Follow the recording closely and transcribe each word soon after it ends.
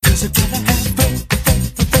You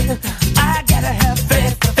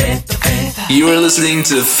are listening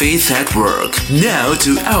to Faith at Work. Now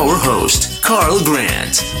to our host, Carl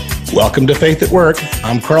Grant. Welcome to Faith at Work.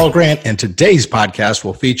 I'm Carl Grant, and today's podcast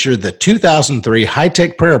will feature the 2003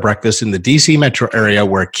 High-Tech Prayer Breakfast in the D.C. metro area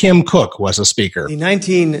where Kim Cook was a speaker. The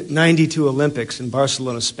 1992 Olympics in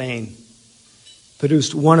Barcelona, Spain,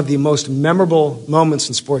 produced one of the most memorable moments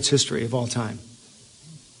in sports history of all time.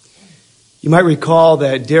 You might recall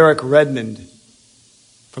that Derek Redmond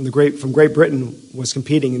from Great Britain was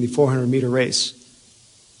competing in the 400-meter race.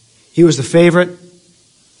 He was the favorite.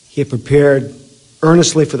 He had prepared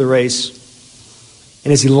earnestly for the race.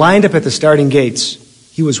 And as he lined up at the starting gates,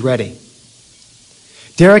 he was ready.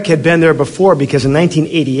 Derek had been there before because in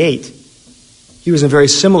 1988, he was in a very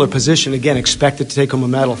similar position, again, expected to take home a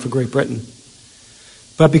medal for Great Britain.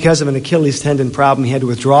 But because of an Achilles tendon problem, he had to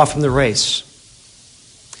withdraw from the race.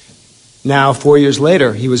 Now, 4 years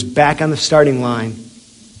later, he was back on the starting line,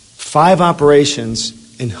 5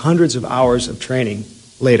 operations and hundreds of hours of training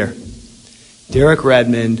later. Derek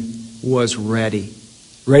Redmond was ready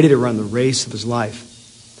to run the race of his life.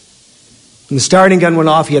 When the starting gun went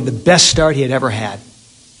off, he had the best start he had ever had.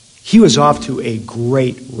 He was off to a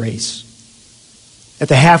great race. At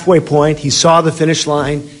the halfway point, he saw the finish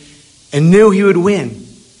line and knew he would win.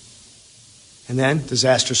 And then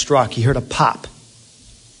disaster struck. He heard a pop.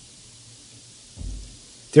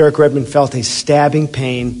 Derek Redmond felt a stabbing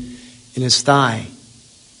pain in his thigh.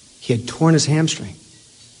 He had torn his hamstring.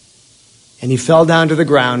 And he fell down to the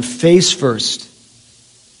ground, face first.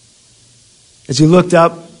 As he looked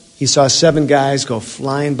up, he saw 7 guys go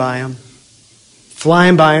flying by him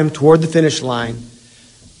toward the finish line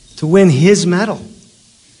to win his medal.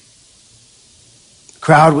 The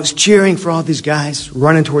crowd was cheering for all these guys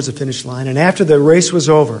running towards the finish line. And after the race was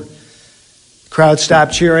over, the crowd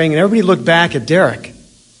stopped cheering and everybody looked back at Derek.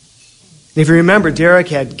 And if you remember, Derek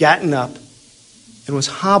had gotten up and was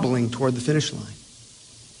hobbling toward the finish line.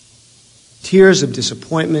 Tears of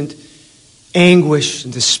disappointment, anguish,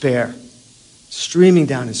 and despair streaming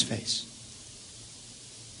down his face.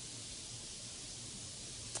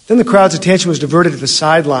 Then the crowd's attention was diverted to the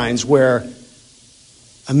sidelines where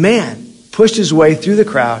a man pushed his way through the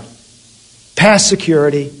crowd, past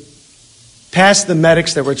security, past the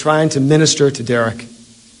medics that were trying to minister to Derek,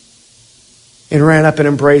 and ran up and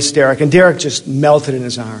embraced Derek. And Derek just melted in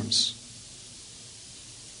his arms.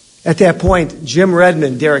 At that point, Jim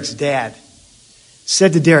Redmond, Derek's dad,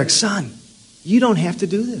 said to Derek, "Son, you don't have to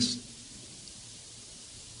do this."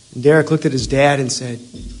 And Derek looked at his dad and said,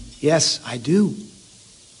 "Yes, I do."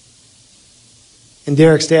 And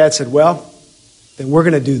Derek's dad said, "Well, then we're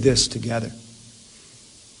going to do this together."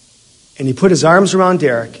 And he put his arms around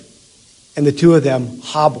Derek, and the two of them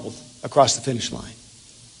hobbled across the finish line.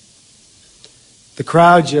 The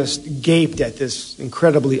crowd just gaped at this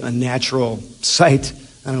incredibly unnatural sight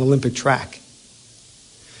on an Olympic track.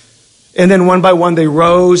 And then one by one they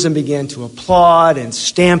rose and began to applaud and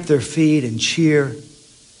stamp their feet and cheer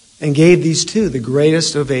and gave these two the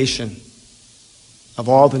greatest ovation of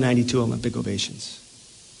all the 92 Olympic ovations.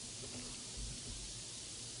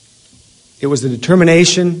 It was the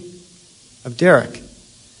determination of Derek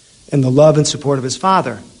and the love and support of his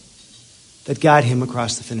father that got him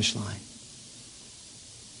across the finish line.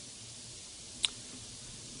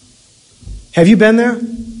 Have you been there?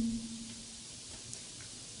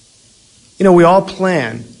 You know, we all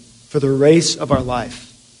plan for the race of our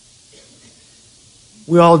life.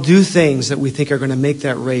 We all do things that we think are going to make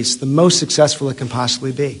that race the most successful it can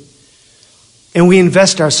possibly be. And we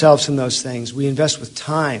invest ourselves in those things. We invest with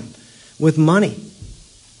time, with money,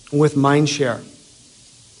 with mind share.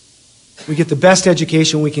 We get the best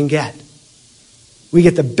education we can get. We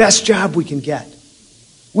get the best job we can get.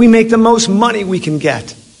 We make the most money we can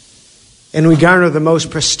get. And we garner the most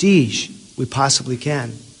prestige we possibly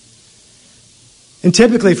can. And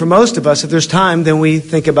typically, for most of us, if there's time, then we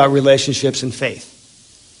think about relationships and faith.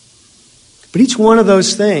 But each one of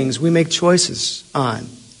those things we make choices on.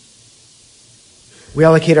 We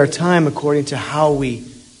allocate our time according to how we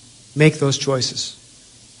make those choices.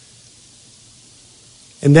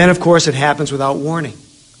 And then, of course, it happens without warning.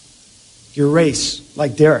 Your race,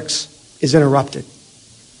 like Derek's, is interrupted.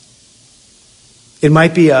 It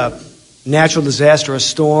might be a natural disaster, a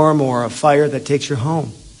storm, or a fire that takes you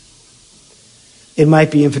home. It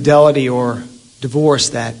might be infidelity or divorce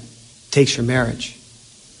that takes your marriage.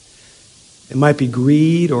 It might be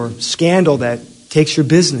greed or scandal that takes your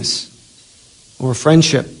business or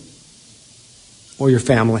friendship or your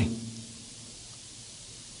family.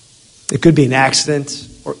 It could be an accident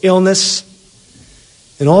or illness,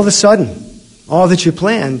 and all of a sudden, all that you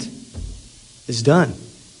planned is done.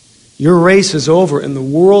 Your race is over, and the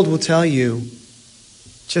world will tell you,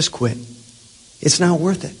 just quit. It's not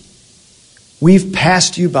worth it. We've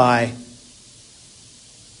passed you by.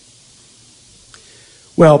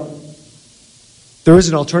 Well, there is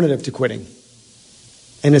an alternative to quitting.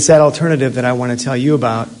 And it's that alternative that I want to tell you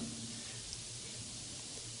about.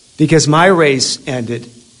 Because my race ended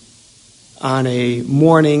on a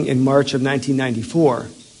morning in March of 1994.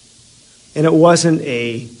 And it wasn't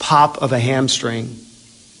a pop of a hamstring.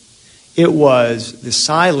 It was the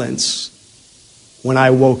silence when I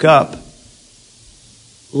woke up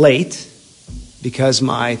late because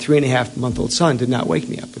my 3.5-month-old son did not wake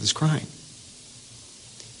me up with his crying.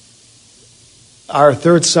 Our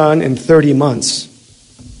third son in 30 months,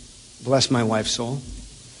 bless my wife's soul,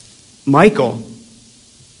 Michael,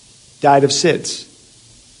 died of SIDS.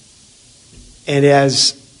 And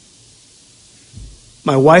as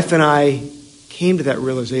my wife and I came to that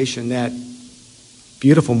realization that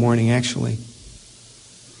beautiful morning, actually,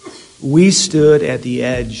 we stood at the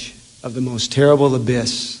edge of the most terrible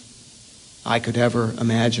abyss I could ever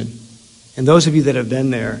imagine. And those of you that have been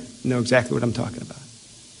there know exactly what I'm talking about.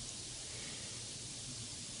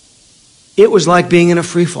 It was like being in a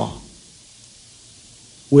free fall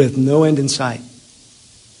with no end in sight.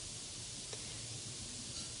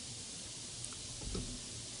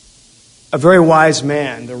 A very wise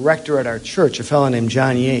man, the rector at our church, a fellow named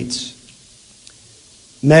John Yates,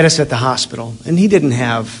 met us at the hospital, and he didn't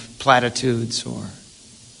have platitudes or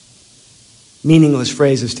meaningless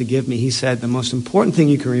phrases to give me. He said, the most important thing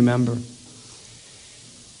you can remember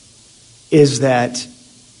is that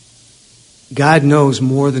God knows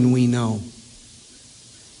more than we know,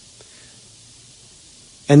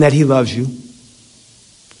 and that he loves you,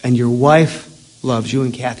 and your wife loves you,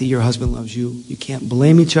 and Kathy, your husband loves you. You can't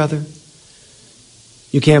blame each other.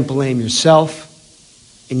 You can't blame yourself,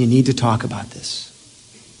 and you need to talk about this.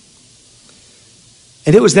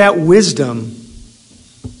 And it was that wisdom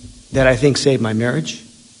that I think saved my marriage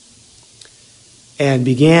and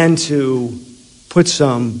began to put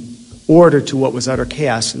some order to what was utter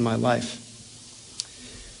chaos in my life.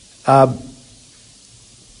 I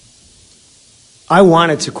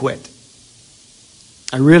wanted to quit.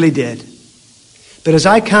 I really did. But as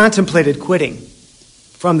I contemplated quitting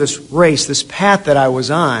from this race, this path that I was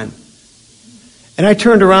on, and I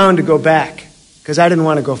turned around to go back because I didn't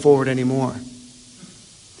want to go forward anymore,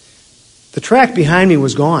 the track behind me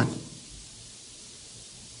was gone.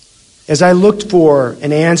 As I looked for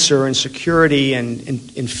an answer and security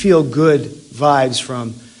and feel-good vibes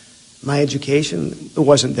from my education, it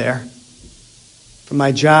wasn't there. From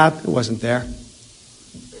my job, it wasn't there.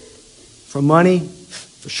 From money,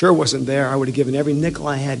 for sure wasn't there. I would have given every nickel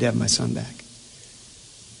I had to have my son back.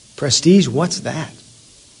 Prestige, what's that?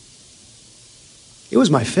 It was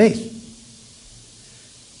my faith.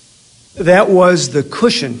 That was the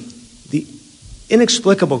cushion, the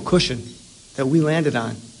inexplicable cushion that we landed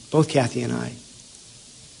on, both Kathy and I.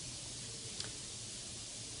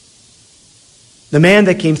 The man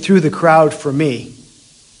that came through the crowd for me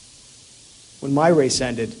when my race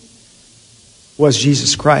ended was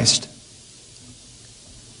Jesus Christ.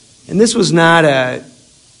 And this was not a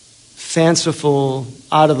fanciful,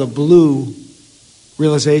 out of the blue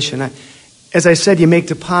realization. As I said, you make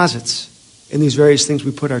deposits in these various things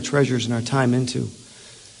we put our treasures and our time into.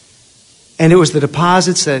 And it was the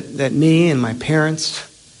deposits that me and my parents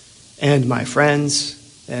and my friends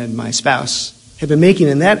and my spouse had been making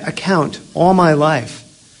in that account all my life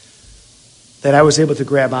that I was able to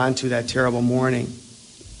grab onto that terrible morning.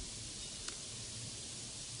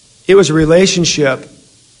 It was a relationship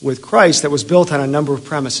with Christ that was built on a number of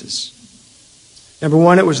premises. Number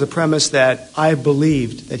one, it was the premise that I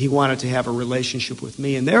believed that he wanted to have a relationship with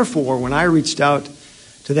me. And therefore, when I reached out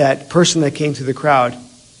to that person that came through the crowd,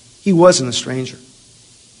 he wasn't a stranger.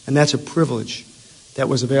 And that's a privilege that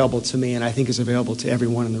was available to me and I think is available to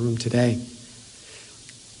everyone in the room today.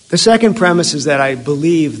 The second premise is that I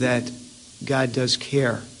believe that God does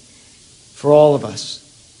care for all of us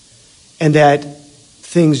and that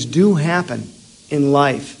things do happen in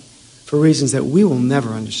life for reasons that we will never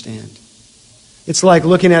understand. It's like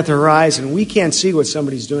looking at the horizon. We can't see what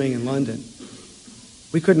somebody's doing in London.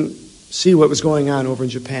 We couldn't see what was going on over in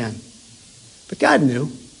Japan. But God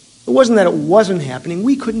knew. It wasn't that it wasn't happening.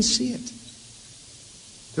 We couldn't see it.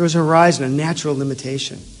 There was a horizon, a natural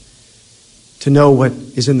limitation to know what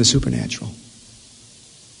is in the supernatural.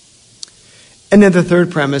 And then the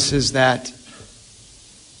third premise is that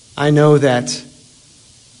I know that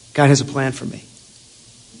God has a plan for me.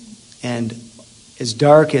 And as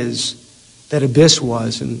dark as that abyss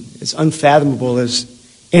was, and as unfathomable as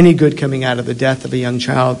any good coming out of the death of a young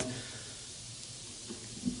child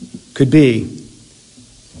could be.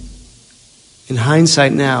 In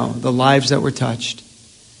hindsight now, the lives that were touched,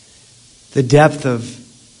 the depth of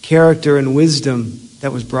character and wisdom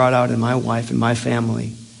that was brought out in my wife and my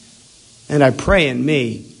family, and I pray in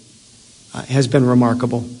me, has been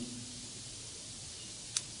remarkable.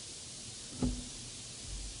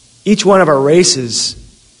 Each one of our races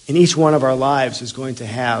in each one of our lives is going to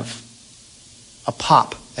have a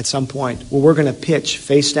pop at some point where we're going to pitch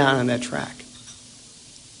face down on that track.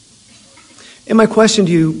 And my question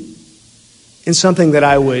to you, and something that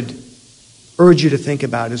I would urge you to think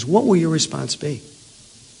about, is what will your response be?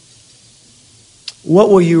 What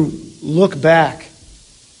will you look back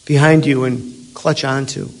behind you and clutch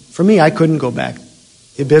onto? For me, I couldn't go back.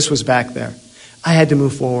 The abyss was back there. I had to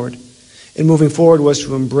move forward. And moving forward was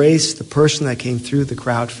to embrace the person that came through the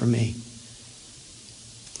crowd for me.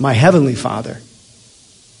 My Heavenly Father.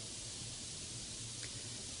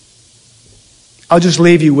 I'll just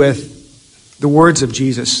leave you with the words of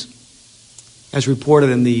Jesus as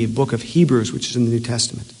reported in the book of Hebrews, which is in the New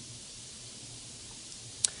Testament.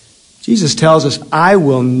 Jesus tells us, I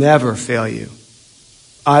will never fail you.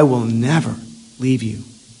 I will never leave you.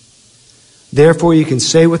 Therefore, you can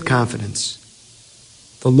say with confidence,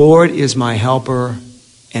 the Lord is my helper,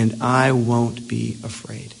 and I won't be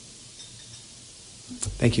afraid.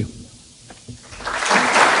 Thank you.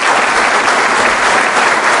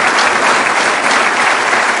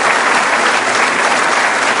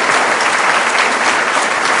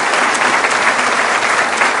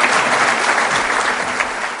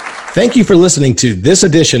 Thank you for listening to this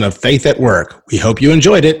edition of Faith at Work. We hope you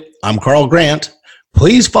enjoyed it. I'm Carl Grant.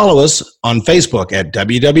 Please follow us on Facebook at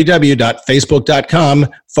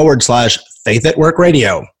www.facebook.com/Faith at Work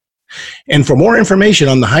Radio. And for more information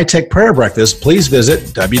on the High Tech Prayer Breakfast, please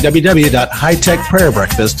visit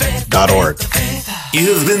www.hightechprayerbreakfast.org.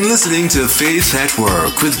 You have been listening to Faith at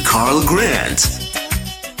Work with Carl Grant.